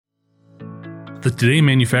The Today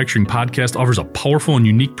Manufacturing podcast offers a powerful and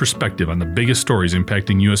unique perspective on the biggest stories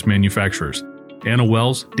impacting U.S. manufacturers. Anna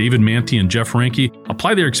Wells, David Manti, and Jeff Ranke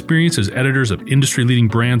apply their experience as editors of industry-leading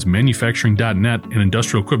brands Manufacturing.net and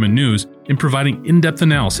Industrial Equipment News in providing in-depth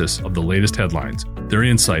analysis of the latest headlines. Their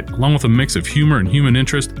insight, along with a mix of humor and human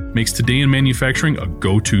interest, makes Today in Manufacturing a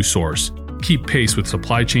go-to source. Keep pace with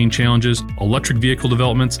supply chain challenges, electric vehicle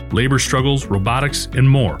developments, labor struggles, robotics, and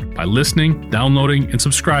more by listening, downloading, and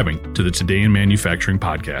subscribing to the Today in Manufacturing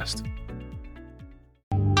podcast.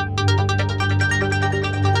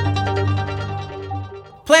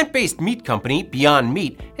 Plant-based meat company Beyond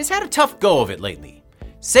Meat has had a tough go of it lately.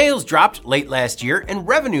 Sales dropped late last year and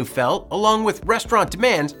revenue fell along with restaurant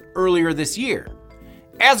demand earlier this year.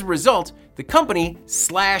 As a result, the company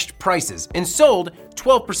slashed prices and sold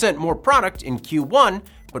 12% more product in Q1,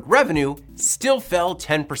 but revenue still fell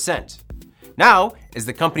 10%. Now, as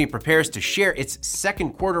the company prepares to share its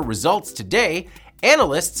second quarter results today,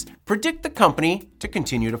 analysts predict the company to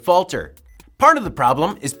continue to falter. Part of the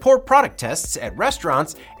problem is poor product tests at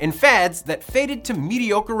restaurants and fads that faded to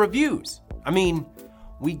mediocre reviews. I mean,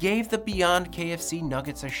 we gave the Beyond KFC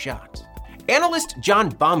nuggets a shot. Analyst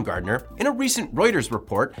John Baumgardner, in a recent Reuters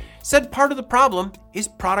report, said part of the problem is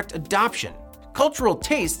product adoption. Cultural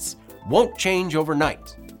tastes won't change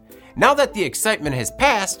overnight. Now that the excitement has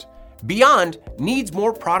passed, Beyond needs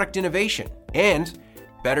more product innovation and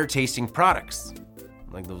better tasting products,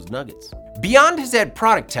 like those nuggets. Beyond has had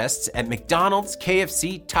product tests at McDonald's,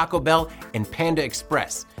 KFC, Taco Bell, and Panda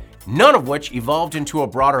Express, none of which evolved into a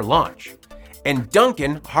broader launch. And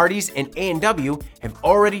Dunkin', Hardee's, and A&W have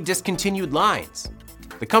already discontinued lines.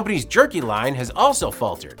 The company's jerky line has also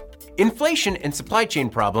faltered. Inflation and supply chain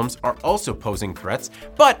problems are also posing threats,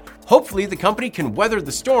 but hopefully the company can weather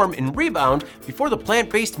the storm and rebound before the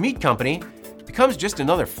plant-based meat company becomes just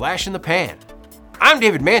another flash in the pan. I'm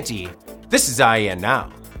David Manti. This is IEN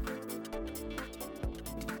Now.